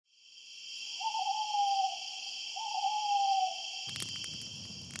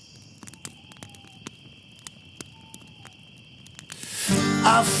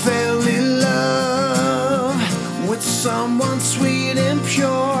I fell in love with someone sweet and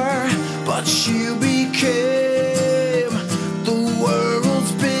pure, but you became the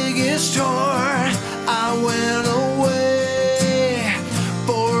world's biggest whore. I went away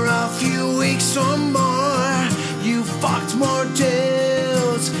for a few weeks or more. You fucked more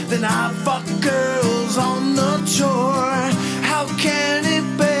deals than I fucked girls on the tour. How can it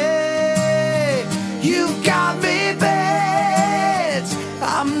be? You got me bad.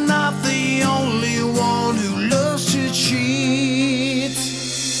 I'm not the only one who loves to cheat.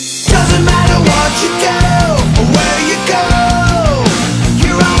 Doesn't matter what you do or where you go,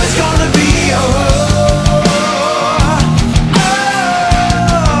 you're always gonna be a whore.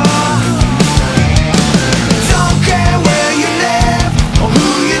 Don't care where you live or who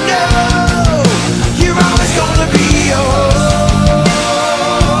you know, you're always gonna be a whore.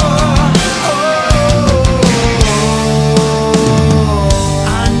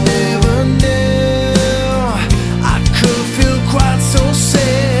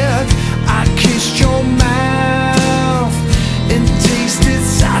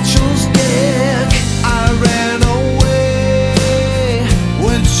 Satchel's dick. I ran away,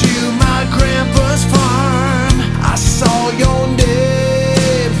 went to my grandpa's farm. I saw your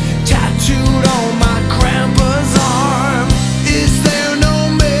name tattooed on my grandpa's arm. Is there no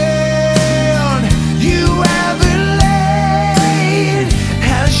man you haven't laid?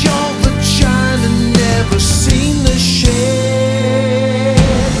 Has your vagina never seen the shade?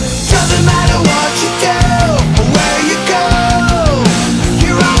 Doesn't matter what you do or where you go,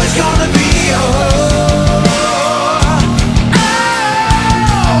 gonna be a whore. I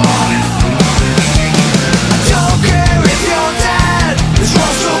don't care if your dad is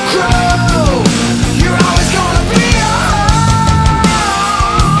Russell Crowe, you're always gonna be a whore.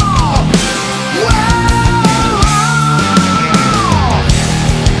 Whoa.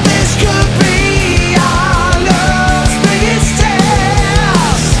 This could be our love's biggest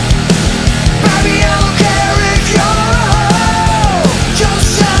test. Baby, I don't care if you're a hoe, just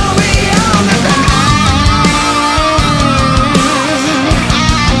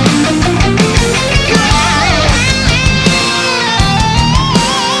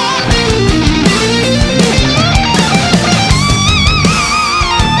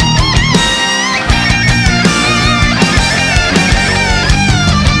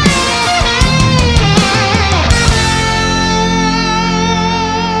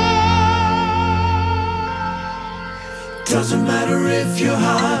doesn't matter if you're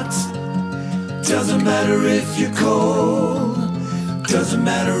hot, doesn't matter if you're cold, doesn't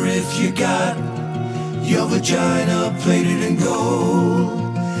matter if you got your vagina plated in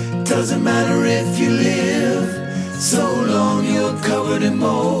gold, doesn't matter if you live so long you're covered in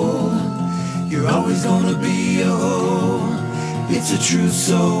mold, you're always gonna be a hoe. It's a truth,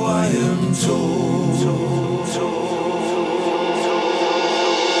 so I am told.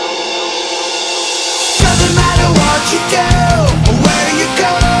 Doesn't matter what you do or where you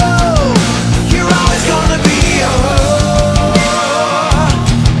go, you're always gonna be a whore.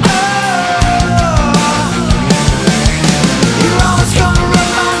 You're always gonna rub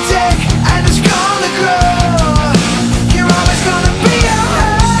my dick and it's gonna grow. You're always gonna be a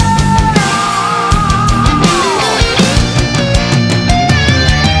whore.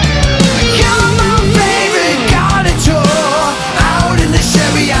 You're my favorite garden tour, out in the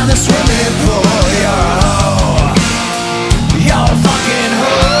Chevy on the swimming pool.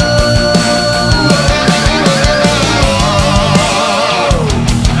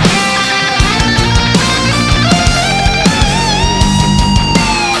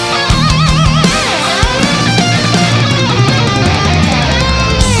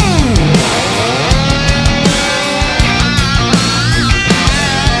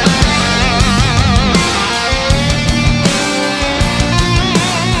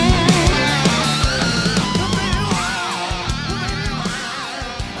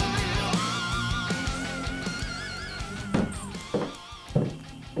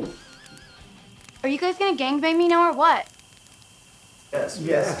 Are you guys gonna gangbang me now or what?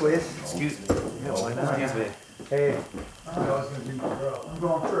 Yes, please. Excuse me. Yeah, why not? Excuse me. Hey, I was gonna be the girl. I'm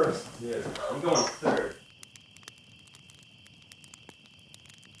going first. Yeah, I'm going third.